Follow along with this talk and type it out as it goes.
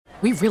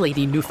We really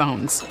need new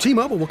phones.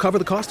 T-Mobile will cover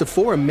the cost of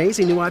 4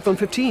 amazing new iPhone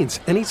 15s,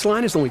 and each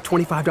line is only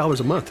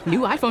 $25 a month. New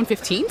iPhone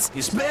 15s?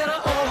 It's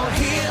better over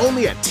here.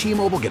 Only at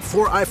T-Mobile, get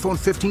 4 iPhone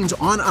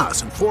 15s on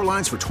us and 4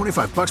 lines for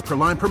 $25 per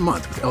line per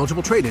month with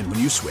eligible trade-in when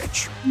you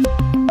switch.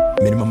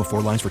 Minimum of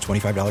 4 lines for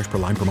 $25 per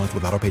line per month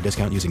with autopay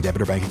discount using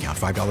debit or bank account.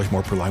 $5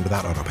 more per line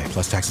without autopay,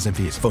 plus taxes and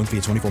fees. Phone fee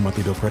at 24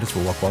 monthly bill credits for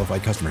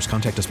well-qualified customers.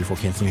 Contact us before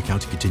canceling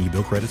account to continue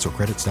bill credits or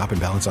credit stop and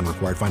balance on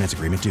required finance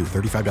agreement due.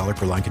 $35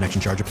 per line connection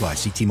charge applies.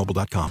 See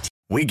T-Mobile.com.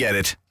 We get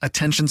it.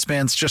 Attention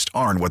spans just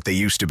aren't what they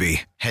used to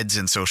be. Heads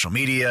in social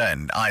media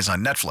and eyes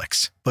on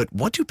Netflix. But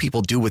what do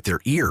people do with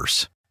their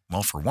ears?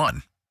 Well, for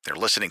one, they're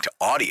listening to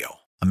audio.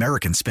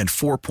 Americans spend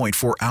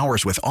 4.4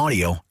 hours with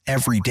audio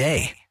every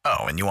day.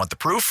 Oh, and you want the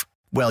proof?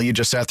 Well, you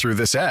just sat through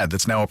this ad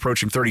that's now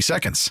approaching 30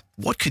 seconds.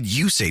 What could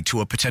you say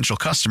to a potential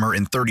customer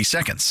in 30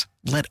 seconds?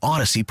 Let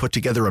Odyssey put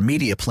together a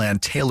media plan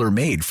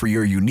tailor-made for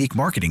your unique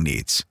marketing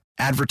needs.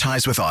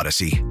 Advertise with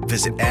Odyssey.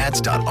 Visit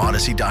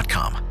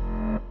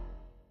ads.odyssey.com.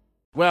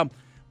 Well,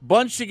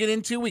 bunch to get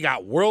into. We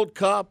got World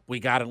Cup.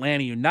 We got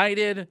Atlanta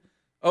United.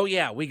 Oh,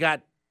 yeah, we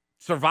got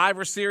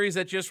Survivor Series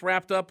that just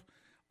wrapped up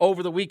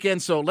over the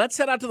weekend. So let's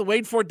head out to the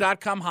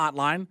WadeFord.com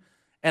hotline,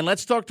 and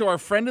let's talk to our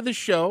friend of the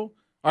show,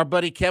 our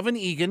buddy Kevin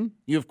Egan.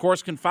 You, of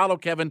course, can follow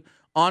Kevin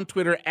on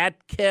Twitter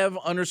at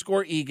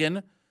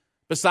Kev_Egan.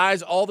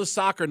 Besides all the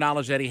soccer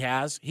knowledge that he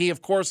has, he,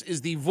 of course,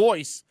 is the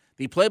voice,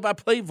 the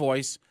play-by-play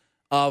voice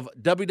of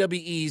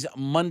WWE's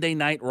Monday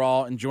Night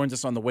Raw, and joins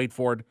us on the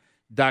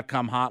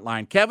WadeFord.com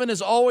hotline. Kevin,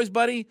 as always,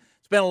 buddy,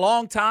 it's been a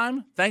long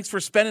time. Thanks for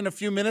spending a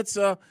few minutes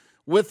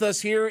with us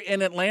here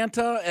in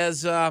Atlanta,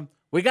 as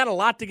we got a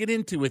lot to get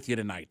into with you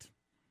tonight.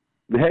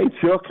 Hey,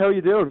 Chuck, how are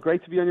you doing?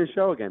 Great to be on your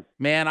show again.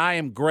 Man, I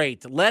am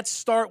great. Let's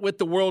start with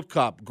the World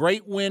Cup.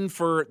 Great win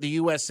for the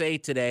USA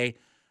today.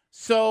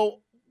 So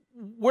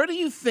where do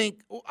you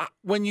think,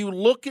 when you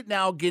look at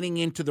now getting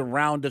into the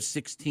round of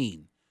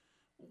 16,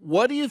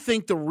 what do you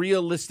think the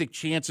realistic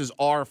chances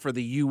are for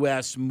the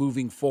U.S.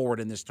 moving forward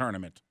in this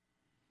tournament?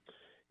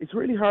 It's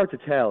really hard to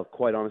tell,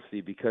 quite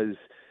honestly, because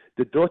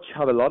the Dutch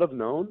have a lot of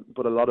known,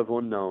 but a lot of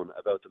unknown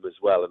about them as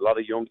well. A lot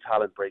of young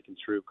talent breaking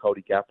through.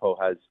 Cody Gakpo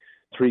has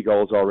 3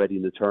 goals already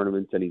in the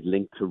tournament, and he's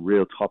linked to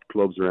real top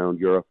clubs around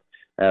Europe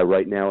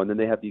right now. And then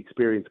they have the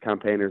experienced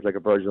campaigners like a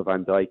Virgil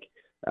van Dijk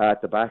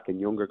at the back, and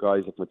younger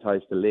guys like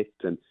Matthijs de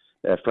Ligt and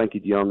Frankie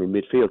de Jong in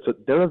midfield. So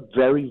they're a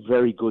very,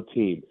 very good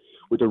team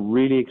with a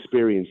really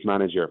experienced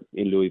manager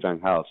in Louis van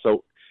Gaal.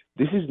 So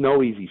this is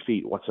no easy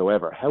feat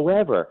whatsoever.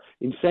 However,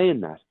 in saying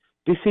that,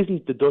 this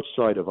isn't the Dutch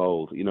side of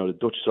old, the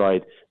Dutch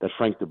side that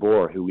Frank de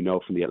Boer, who we know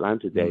from the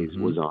Atlanta days,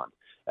 was on.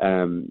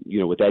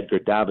 With Edgar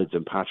Davids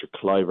and Patrick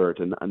Kluivert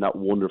and that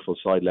wonderful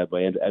side led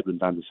by Edwin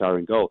van der Sar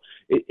in goal.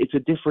 It's a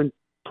different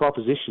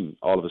proposition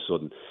all of a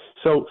sudden.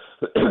 So,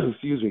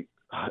 excuse me,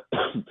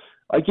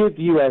 I give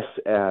the US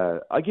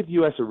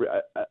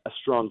a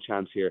strong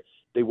chance here.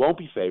 They won't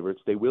be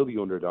favourites. They will be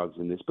underdogs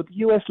in this. But the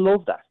US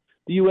love that.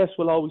 The US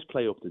will always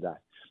play up to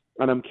that.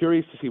 And I'm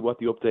curious to see what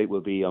the update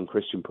will be on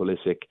Christian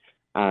Pulisic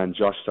and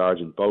Josh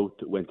Sargent. Both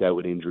went out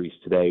with injuries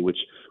today, which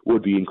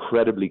would be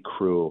incredibly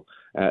cruel,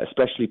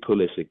 especially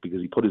Pulisic,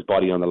 because he put his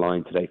body on the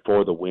line today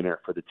for the winner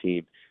for the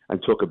team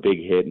and took a big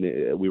hit.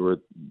 And we were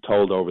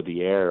told over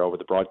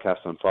the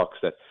broadcast on Fox,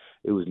 that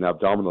it was an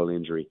abdominal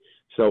injury.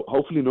 So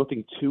hopefully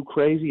nothing too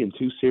crazy and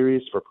too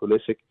serious for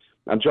Pulisic.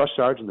 And Josh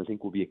Sargent, I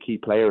think, will be a key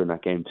player in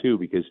that game too,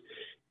 because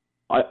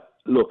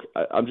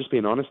I'm just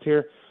being honest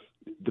here.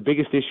 The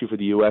biggest issue for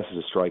the US is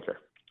a striker.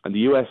 And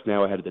the US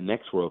now, ahead of the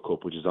next World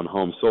Cup, which is on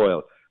home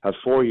soil, have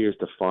 4 years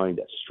to find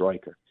a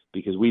striker,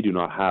 because we do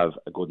not have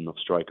a good enough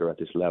striker at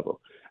this level.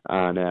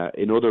 And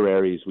in other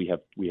areas, we have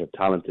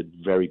talented,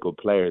 very good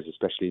players,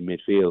 especially in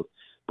midfield.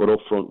 But up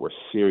front, we're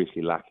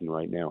seriously lacking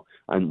right now.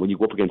 And when you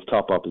go up against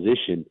top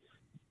opposition,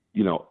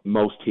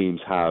 most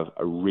teams have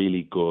a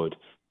really good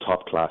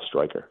top-class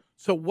striker.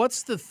 So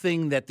what's the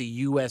thing that the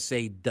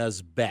USA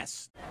does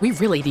best? We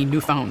really need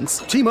new phones.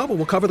 T-Mobile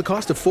will cover the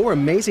cost of 4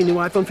 amazing new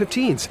iPhone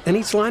 15s, and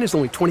each line is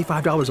only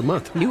 $25 a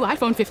month. New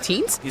iPhone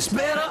 15s? It's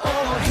better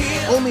over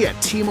here. Only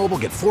at T-Mobile,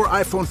 get 4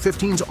 iPhone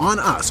 15s on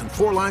us and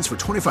 4 lines for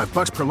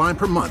 $25 per line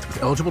per month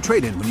with eligible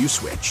trade-in when you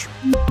switch.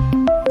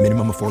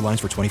 Minimum of 4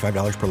 lines for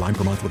 $25 per line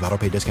per month with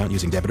autopay discount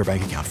using debit or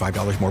bank account.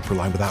 $5 more per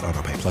line without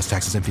autopay, plus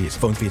taxes and fees.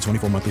 Phone fee at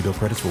 24 monthly bill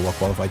credits for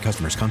well-qualified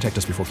customers. Contact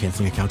us before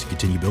canceling account to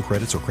continue bill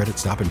credits or credit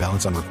stop and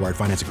balance on required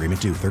finance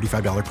agreement due.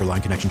 $35 per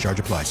line connection charge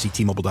applies. See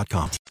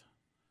T-Mobile.com.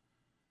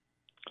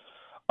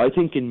 I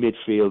think in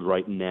midfield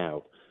right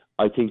now,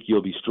 I think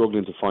you'll be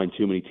struggling to find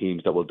too many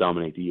teams that will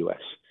dominate the US.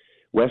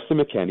 Weston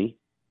McKennie,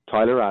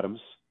 Tyler Adams,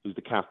 who's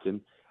the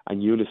captain,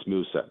 and Yunus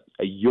Musa,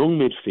 a young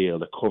midfield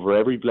that cover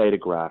every blade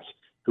of grass,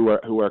 who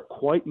are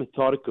quite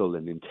methodical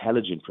and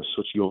intelligent for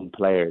such young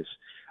players.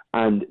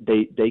 And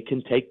they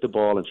can take the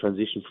ball and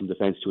transition from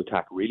defence to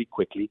attack really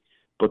quickly,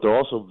 but they're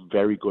also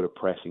very good at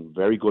pressing,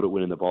 very good at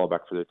winning the ball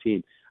back for their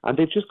team. And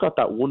they've just got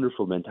that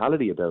wonderful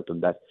mentality about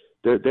them that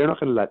they're not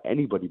going to let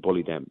anybody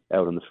bully them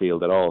out on the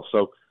field at all.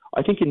 So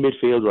I think in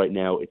midfield right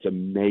now, it's a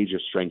major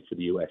strength for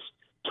the US.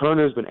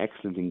 Turner's been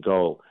excellent in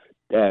goal.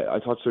 I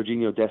thought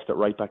Serginho Dest at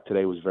right back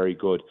today was very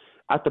good.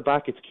 At the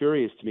back, it's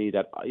curious to me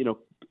that,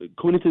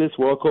 coming into this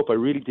World Cup, I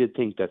really did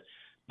think that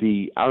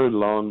the Aaron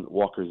Long,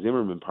 Walker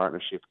Zimmerman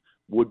partnership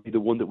would be the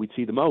one that we'd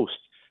see the most.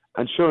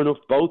 And sure enough,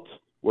 both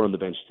were on the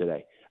bench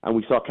today. And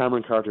we saw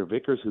Cameron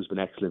Carter-Vickers, who's been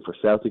excellent for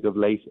Celtic of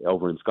late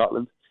over in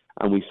Scotland.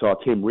 And we saw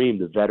Tim Ream,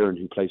 the veteran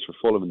who plays for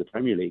Fulham in the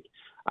Premier League.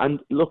 And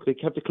look, they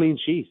kept a clean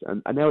sheet.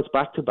 And now it's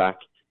back-to-back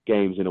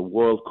games in a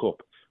World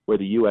Cup where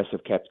the US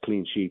have kept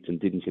clean sheets and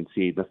didn't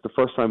concede. That's the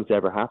first time it's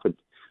ever happened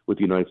with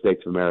the United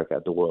States of America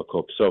at the World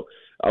Cup. So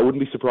I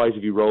wouldn't be surprised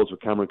if he rolls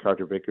with Cameron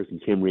Carter-Vickers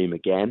and Tim Ream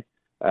again.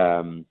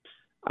 And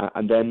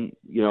then,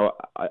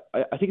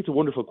 I think it's a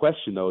wonderful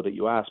question, though, that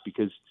you asked,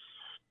 because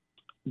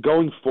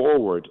going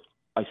forward,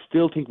 I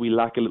still think we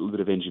lack a little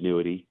bit of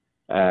ingenuity.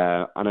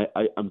 And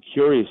I'm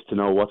curious to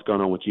know what's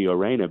going on with Gio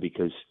Reyna,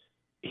 because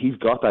he's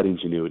got that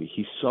ingenuity.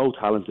 He's so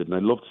talented, and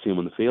I'd love to see him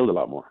on the field a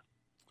lot more.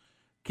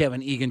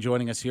 Kevin Egan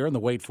joining us here on the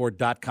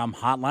WadeFord.com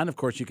hotline. Of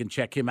course, you can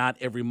check him out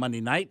every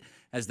Monday night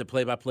as the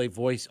play-by-play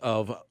voice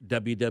of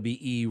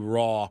WWE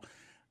Raw.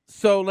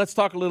 So let's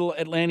talk a little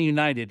Atlanta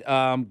United.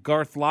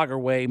 Garth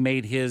Lagerwey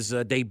made his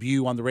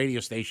debut on the radio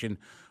station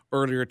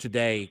earlier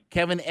today.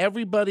 Kevin,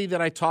 everybody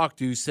that I talked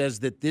to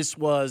says that this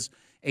was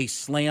a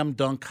slam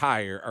dunk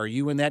hire. Are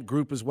you in that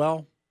group as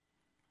well?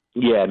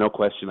 Yeah, no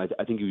question.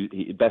 I think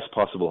he best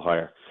possible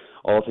hire,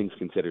 all things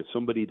considered.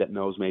 Somebody that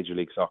knows Major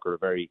League Soccer, a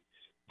very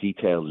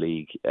detailed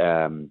league.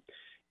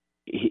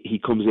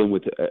 He comes in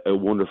with a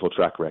wonderful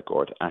track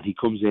record, and he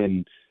comes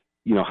in,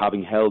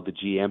 having held the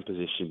GM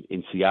position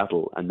in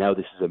Seattle, and now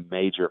this is a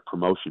major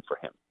promotion for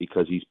him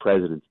because he's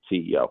president and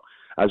CEO.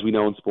 As we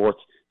know in sports,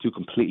 two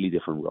completely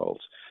different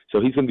roles. So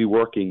he's going to be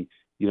working,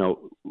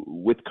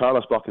 with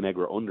Carlos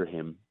Bocanegra under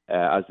him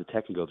as the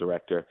technical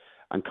director,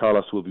 and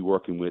Carlos will be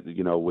working with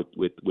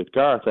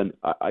Garth. And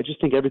I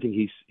just think everything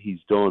he's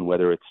done,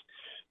 whether it's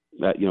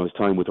his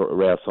time with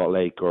Real Salt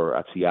Lake or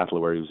at Seattle,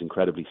 where he was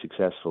incredibly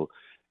successful,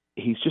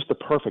 he's just the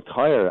perfect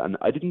hire. And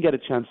I didn't get a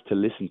chance to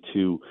listen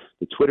to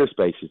the Twitter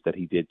Spaces that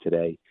he did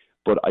today,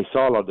 but I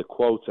saw a lot of the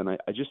quotes, and I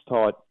just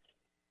thought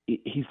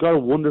he's got a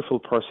wonderful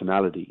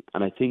personality.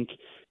 And I think,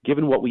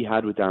 given what we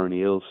had with Darren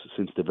Eales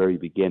since the very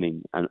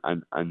beginning,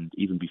 and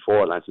even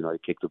before Atlanta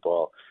United kicked the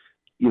ball,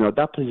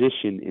 that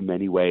position in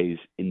many ways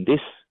in this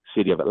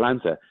city of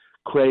Atlanta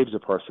craves a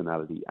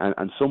personality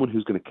and someone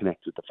who's going to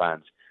connect with the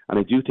fans. And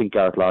I do think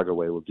Gareth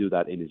Lagerwey will do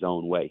that in his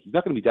own way. He's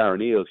not going to be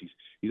Darren Eales.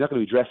 He's not going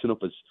to be dressing up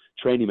as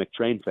Trainee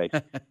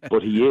McTrainface,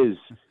 but he is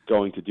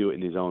going to do it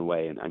in his own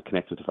way and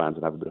connect with the fans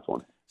and have a bit of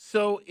fun.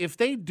 So if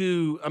they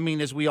do,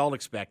 as we all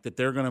expect, that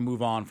they're going to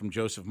move on from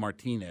Joseph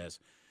Martinez,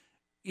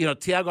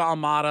 Thiago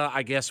Almada,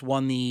 I guess,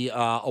 won the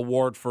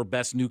award for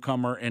best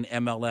newcomer in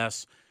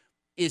MLS.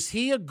 Is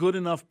he a good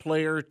enough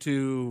player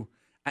to,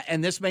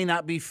 and this may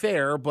not be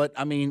fair, but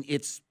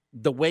it's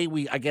the way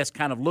we, I guess,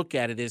 kind of look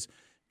at it is,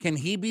 can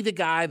he be the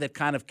guy that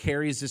kind of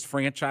carries this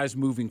franchise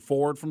moving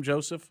forward from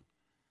Joseph?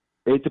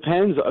 It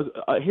depends.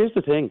 Here's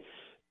the thing.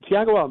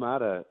 Thiago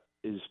Almada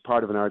is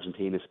part of an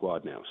Argentina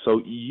squad now.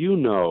 So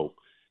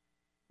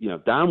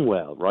damn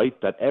well, right,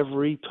 that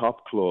every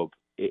top club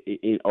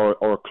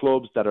or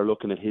clubs that are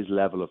looking at his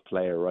level of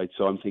player, right?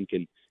 So I'm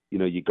thinking,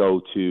 you go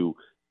to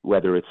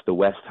whether it's the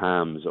West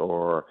Hams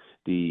or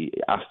the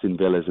Aston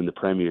Villas in the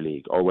Premier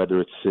League, or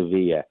whether it's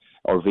Sevilla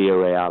or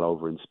Villarreal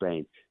over in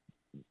Spain.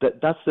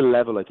 That's the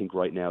level, I think,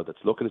 right now that's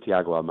looking at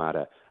Thiago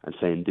Almada and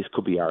saying this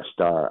could be our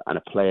star and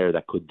a player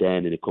that could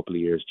then, in a couple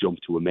of years, jump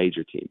to a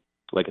major team,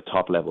 like a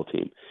top-level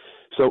team.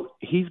 So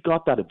he's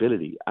got that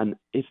ability. And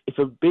if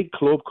a big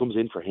club comes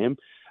in for him,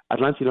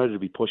 Atlanta United will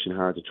be pushing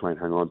hard to try and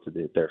hang on to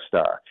their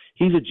star.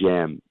 He's a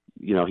gem.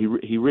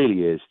 He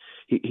really is.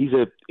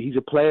 He's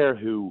a player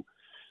who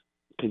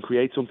can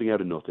create something out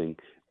of nothing.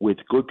 With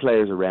good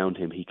players around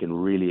him, he can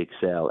really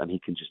excel, and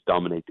he can just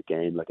dominate the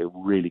game like a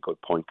really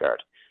good point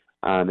guard.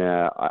 And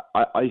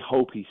I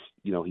hope he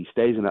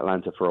stays in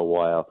Atlanta for a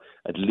while,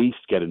 at least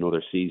get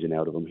another season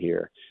out of him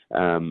here.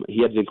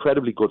 He had an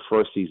incredibly good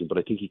first season, but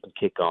I think he can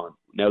kick on.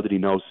 Now that he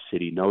knows the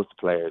city, knows the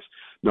players,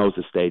 knows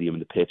the stadium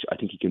and the pitch, I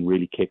think he can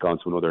really kick on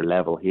to another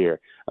level here,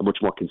 a much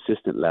more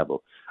consistent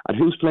level. And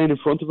who's playing in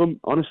front of him?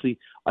 Honestly,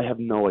 I have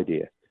no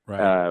idea.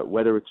 Right.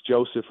 Whether it's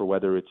Joseph or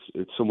whether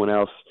it's someone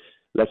else,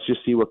 let's just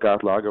see what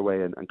Garth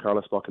Lagerwey and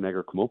Carlos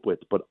Bocanegra come up with.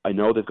 But I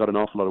know they've got an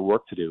awful lot of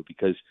work to do,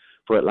 because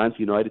for Atlanta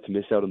United to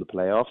miss out on the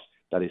playoffs,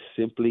 that is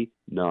simply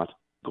not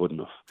good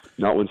enough.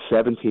 Not when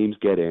 7 teams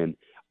get in.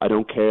 I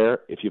don't care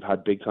if you've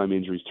had big-time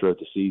injuries throughout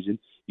the season.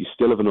 You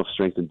still have enough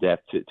strength and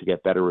depth to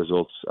get better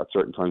results at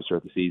certain times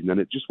throughout the season. And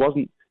it just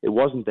wasn't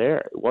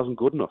there. It wasn't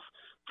good enough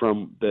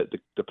from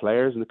the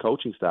players and the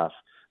coaching staff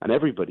and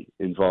everybody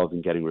involved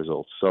in getting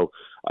results. So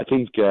I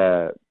think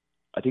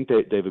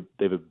they've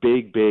a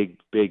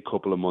big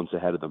couple of months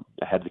ahead of them,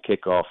 ahead of the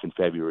kickoff in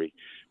February,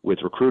 with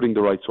recruiting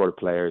the right sort of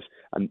players,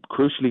 and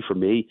crucially for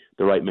me,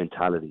 the right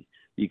mentality.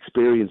 The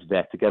experienced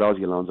vet, to get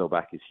Ozzy Alonso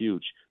back is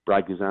huge.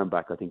 Brad Guzan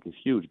back, I think, is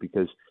huge,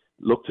 because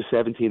look to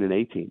 17 and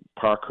 18,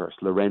 Parkhurst,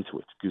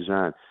 Laurentowicz,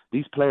 Guzan.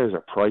 These players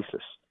are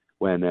priceless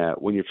when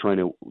you're trying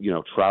to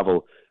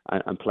travel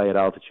and play at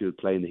altitude,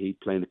 play in the heat,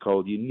 play in the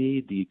cold. You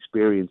need the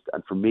experienced,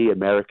 and for me,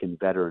 American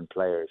veteran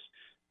players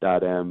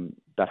that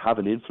have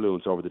an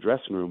influence over the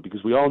dressing room,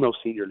 because we all know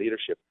senior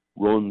leadership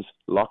runs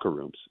locker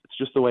rooms. It's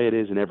just the way it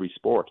is in every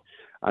sport.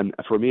 And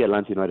for me,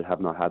 Atlanta United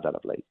have not had that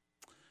of late.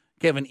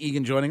 Kevin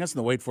Egan joining us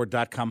on the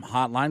WaitFor.com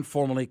hotline,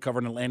 formerly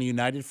covering Atlanta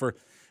United for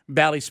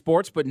Bally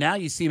Sports, but now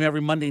you see him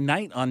every Monday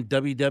night on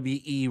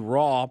WWE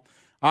Raw. All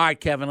right,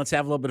 Kevin, let's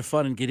have a little bit of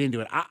fun and get into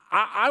it.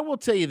 I will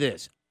tell you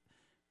this.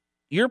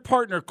 Your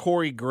partner,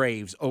 Corey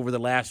Graves, over the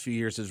last few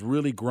years has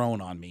really grown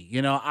on me.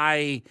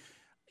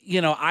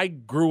 I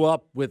grew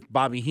up with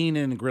Bobby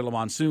Heenan and Gorilla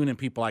Monsoon and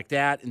people like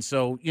that, and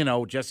so,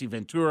 Jesse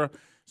Ventura.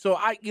 So,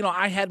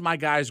 I had my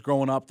guys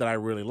growing up that I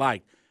really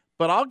liked.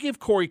 But I'll give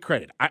Corey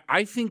credit.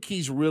 I think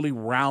he's really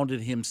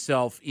rounded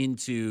himself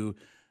into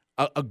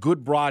a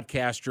good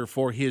broadcaster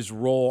for his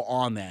role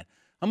on that.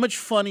 How much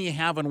fun are you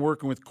having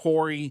working with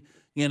Corey?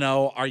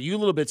 Are you a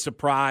little bit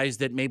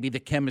surprised at maybe the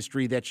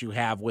chemistry that you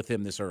have with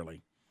him this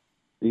early?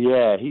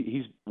 Yeah,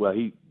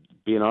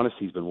 being honest,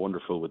 he's been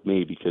wonderful with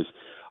me, because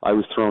I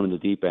was thrown in the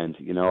deep end.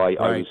 I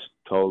was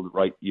told,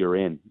 right, you're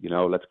in,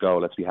 let's go,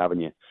 let's be having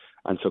you.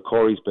 And so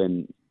Corey's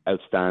been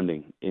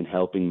outstanding in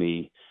helping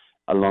me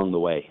along the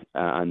way.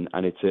 And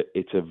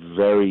it's a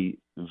very,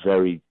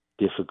 very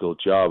difficult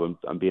job.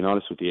 I'm being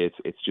honest with you.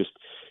 It's just,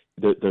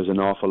 there's an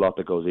awful lot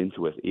that goes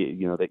into it,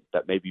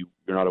 that maybe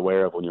you're not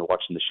aware of when you're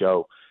watching the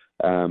show.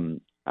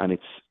 And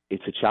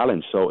it's a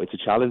challenge. So it's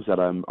a challenge that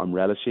I'm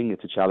relishing.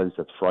 It's a challenge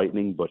that's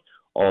frightening, but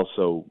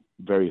also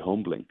very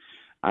humbling.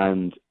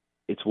 And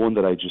it's one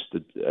that I just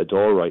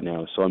adore right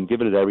now. So I'm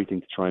giving it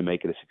everything to try and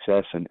make it a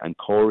success. And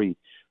Corey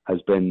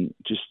has been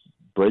just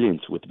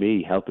brilliant with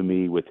me, helping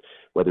me with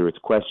whether it's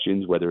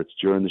questions, whether it's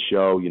during the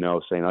show,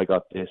 saying I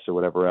got this or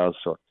whatever else,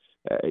 or,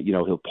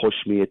 he'll push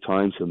me at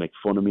times, he'll make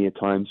fun of me at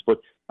times. But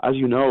as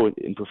you know,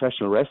 in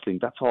professional wrestling,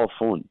 that's all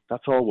fun.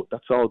 That's all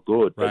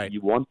good. Right. But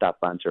you want that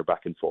banter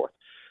back and forth.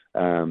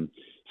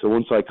 So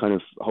once I kind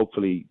of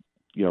hopefully,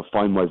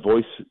 find my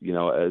voice,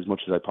 as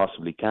much as I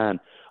possibly can,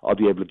 I'll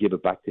be able to give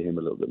it back to him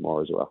a little bit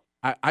more as well.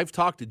 I've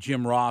talked to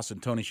Jim Ross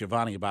and Tony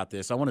Schiavone about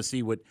this. I want to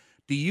see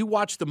do you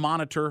watch the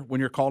monitor when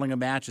you're calling a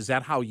match? Is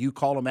that how you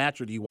call a match,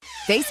 or do you?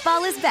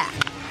 Baseball is back,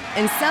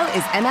 and so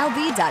is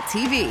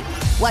MLB.tv.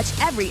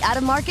 Watch every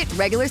out-of-market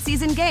regular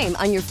season game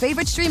on your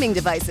favorite streaming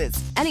devices,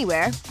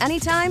 anywhere,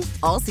 anytime,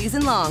 all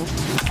season long.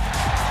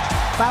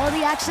 Follow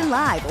the action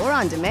live or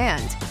on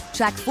demand.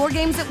 Track 4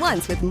 games at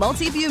once with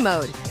multi-view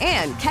mode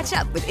and catch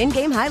up with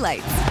in-game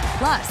highlights.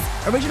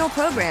 Plus, original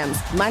programs,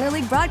 minor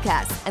league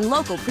broadcasts, and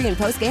local pre- and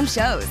post-game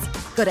shows.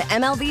 Go to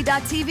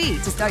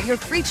MLB.tv to start your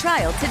free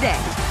trial today.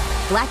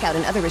 Blackout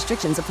and other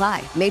restrictions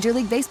apply. Major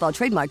League Baseball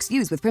trademarks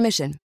used with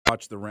permission.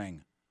 Watch the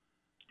Ring.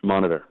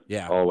 Monitor.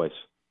 Yeah. Always.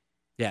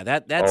 Yeah,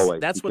 that's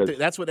Always,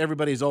 that's what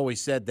everybody's always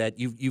said, that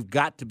you've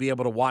got to be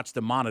able to watch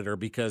the monitor,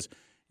 because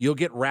you'll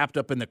get wrapped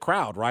up in the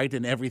crowd, right,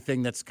 and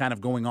everything that's kind of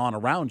going on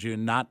around you,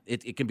 and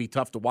it can be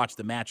tough to watch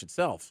the match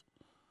itself.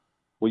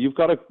 Well, you've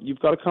got to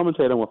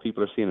commentate on what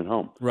people are seeing at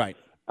home, right?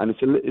 And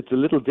it's a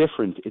little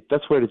different.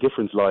 That's where the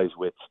difference lies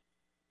with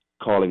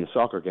calling a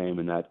soccer game,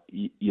 in that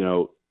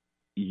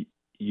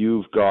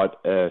you've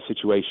got a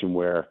situation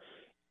where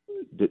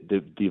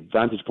the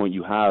vantage point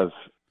you have,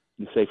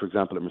 say, for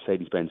example, at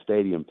Mercedes-Benz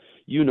Stadium,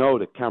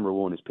 that camera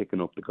one is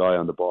picking up the guy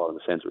on the ball in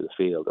the center of the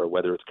field, or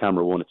whether it's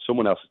camera one, it's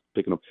someone else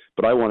picking up.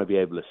 But I want to be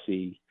able to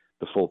see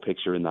the full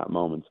picture in that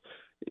moment.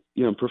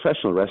 In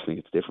professional wrestling,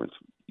 it's different.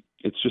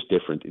 It's just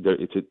different.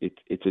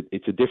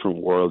 It's a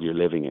different world you're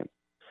living in,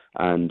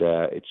 and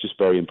it's just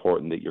very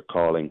important that you're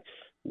calling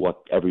what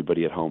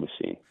everybody at home is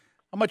seeing.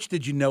 How much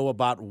did you know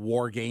about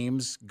War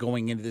Games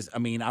going into this? I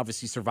mean,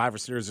 obviously Survivor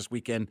Series this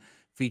weekend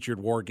featured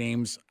War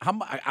Games.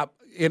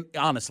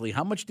 Honestly,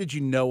 how much did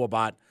you know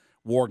about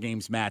War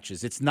Games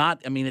matches? It's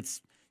not,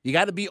 you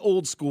got to be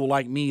old school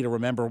like me to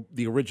remember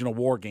the original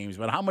War Games,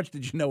 but how much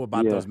did you know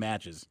about those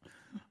matches?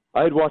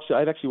 I'd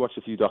actually watched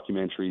a few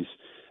documentaries,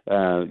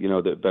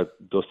 about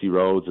Dusty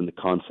Rhodes and the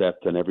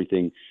concept and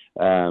everything,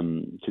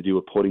 to do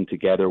with putting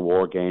together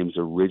War Games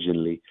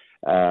originally.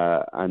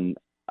 And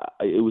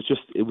it was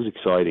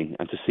exciting.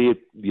 And to see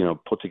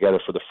it, put together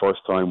for the first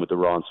time with the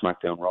Raw and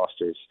SmackDown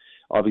rosters.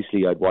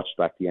 Obviously, I'd watched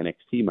back the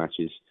NXT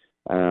matches,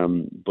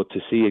 but to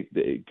see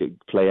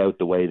it play out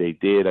the way they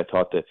did, I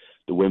thought that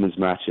the women's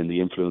match and the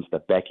influence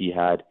that Becky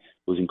had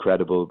was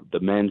incredible.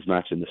 The men's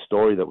match and the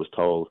story that was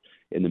told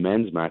in the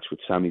men's match with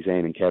Sami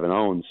Zayn and Kevin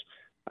Owens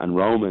and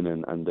Roman,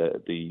 and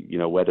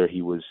the whether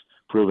he was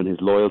proving his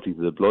loyalty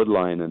to the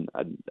bloodline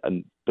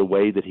and the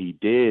way that he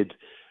did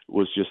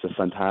was just a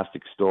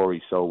fantastic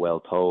story, so well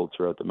told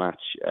throughout the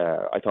match.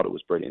 I thought it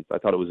was brilliant. I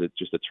thought it was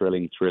just a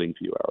thrilling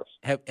few hours.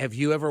 Have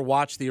you ever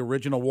watched the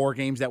original War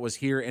Games that was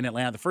here in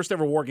Atlanta? The first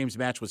ever War Games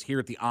match was here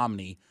at the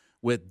Omni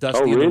with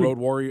Dusty and the Road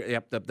Warrior.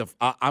 Yep,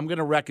 I'm going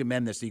to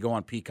recommend this. So you go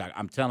on Peacock.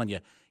 I'm telling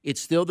you,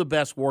 it's still the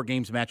best War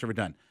Games match ever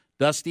done.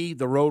 Dusty,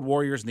 the Road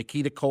Warriors,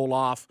 Nikita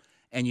Koloff,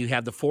 and you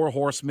have the Four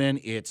Horsemen.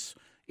 It's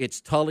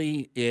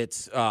Tully,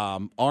 it's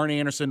Arn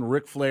Anderson,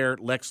 Ric Flair,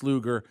 Lex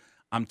Luger.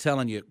 I'm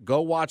telling you,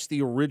 go watch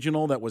the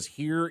original that was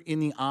here in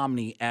the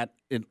Omni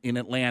in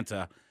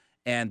Atlanta,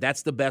 and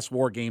that's the best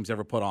War Games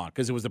ever put on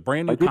because it was a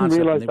brand new concept. I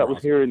didn't realize that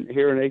was here in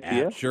ATS.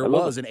 Yeah, sure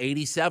was in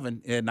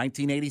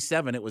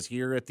 1987. It was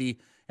here at the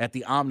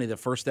Omni, the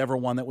first ever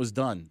one that was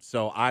done.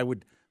 So I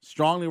would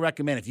strongly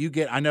recommend if you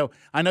get. I know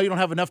you don't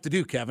have enough to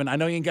do, Kevin. I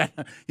know you got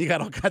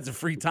all kinds of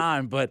free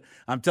time, but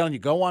I'm telling you,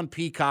 go on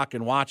Peacock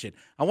and watch it.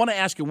 I want to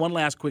ask you one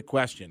last quick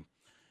question.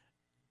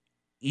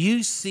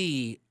 You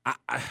see,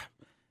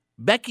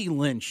 Becky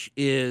Lynch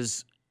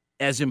is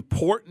as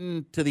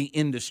important to the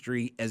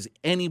industry as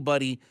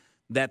anybody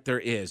that there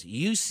is.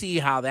 You see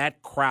how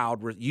that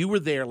crowd, you were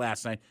there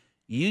last night,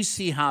 you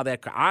see how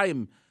that,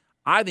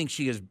 I think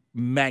she is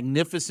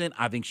magnificent.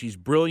 I think she's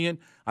brilliant.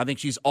 I think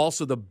she's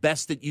also the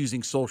best at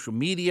using social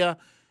media.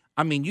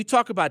 I mean, you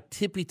talk about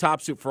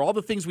tippy-top soup. For all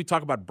the things we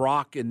talk about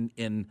Brock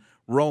and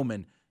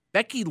Roman,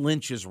 Becky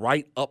Lynch is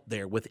right up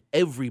there with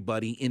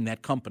everybody in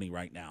that company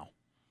right now.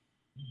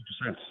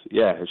 100%.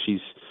 Yeah,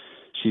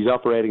 she's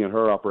operating at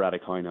her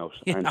operatic high note,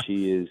 and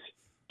she's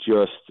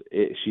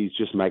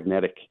just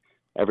magnetic.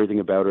 Everything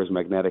about her is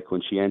magnetic.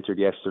 When she entered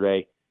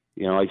yesterday,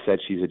 I said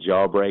she's a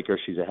jawbreaker,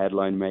 she's a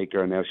headline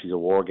maker, and now she's a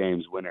War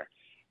Games winner.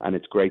 And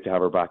it's great to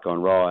have her back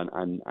on Raw.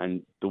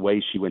 And the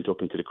way she went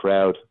up into the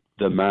crowd,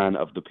 the man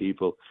of the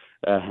people,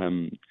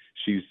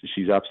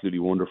 she's absolutely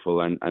wonderful.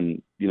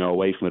 And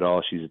away from it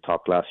all, she's a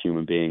top class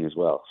human being as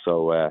well.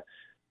 So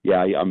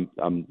I'm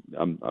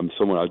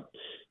someone.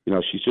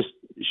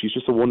 She's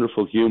just a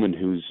wonderful human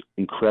who's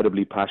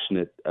incredibly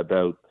passionate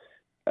about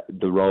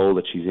the role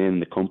that she's in,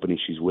 the company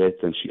she's with,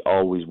 and she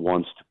always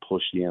wants to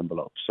push the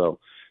envelope. So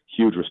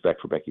huge respect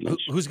for Becky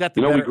Lynch. Who's got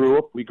the better...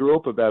 we grew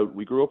up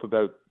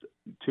about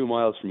 2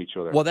 miles from each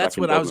other. Well, that's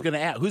what I was going to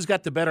ask. Who's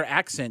got the better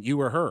accent,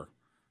 you or her?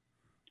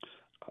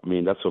 I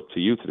mean, that's up to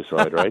you to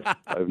decide, right?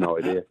 I have no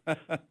idea.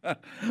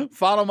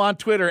 Follow him on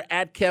Twitter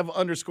at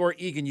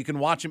 @Kev_Egan. You can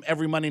watch him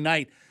every Monday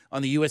night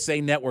on the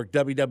USA Network,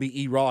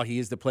 WWE Raw. He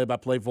is the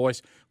play-by-play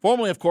voice.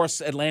 Formerly, of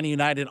course, Atlanta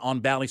United on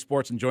Bally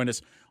Sports, and join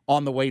us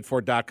on the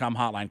WaitFor.com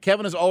hotline.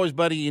 Kevin, as always,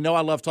 buddy,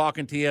 I love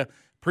talking to you.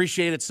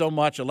 Appreciate it so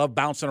much. I love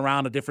bouncing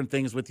around to different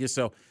things with you.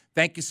 So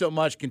thank you so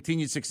much.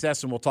 Continued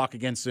success, and we'll talk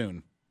again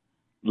soon.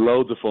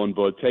 Loads of fun,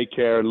 bud. Take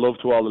care, and love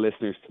to all the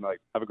listeners tonight.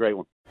 Have a great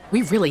one.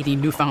 We really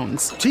need new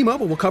phones.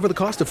 T-Mobile will cover the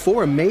cost of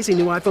 4 amazing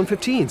new iPhone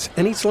 15s,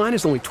 and each line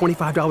is only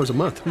 $25 a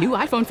month. New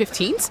iPhone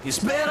 15s? It's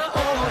better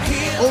over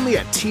here. Only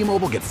at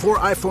T-Mobile, get 4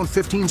 iPhone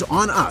 15s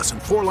on us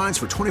and 4 lines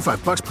for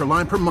 $25 per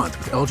line per month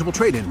with eligible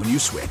trade-in when you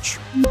switch.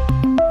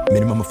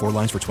 Minimum of 4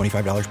 lines for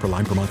 $25 per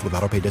line per month with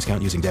autopay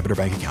discount using debit or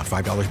bank account.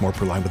 $5 more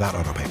per line without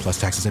autopay, plus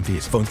taxes and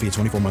fees. Phone fee at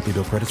 24 monthly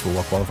bill credits for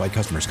well-qualified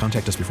customers.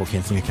 Contact us before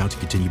canceling account to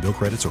continue bill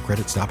credits or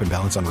credit stop and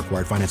balance on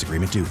required finance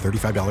agreement due.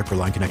 $35 per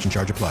line connection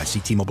charge applies. See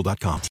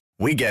T-Mobile.com.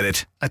 We get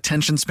it.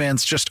 Attention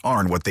spans just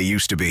aren't what they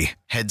used to be.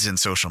 Heads in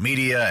social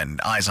media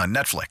and eyes on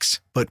Netflix.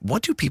 But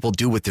what do people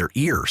do with their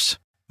ears?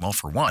 Well,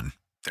 for one,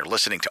 they're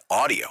listening to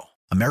audio.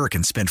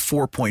 Americans spend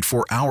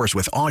 4.4 hours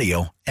with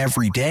audio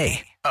every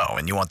day. Oh,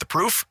 and you want the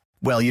proof?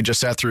 Well, you just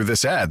sat through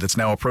this ad that's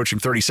now approaching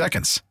 30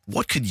 seconds.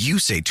 What could you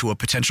say to a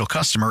potential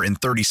customer in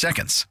 30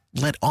 seconds?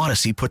 Let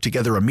Odyssey put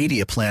together a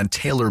media plan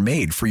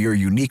tailor-made for your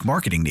unique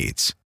marketing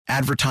needs.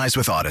 Advertise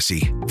with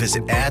Odyssey.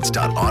 Visit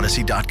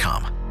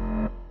ads.odyssey.com.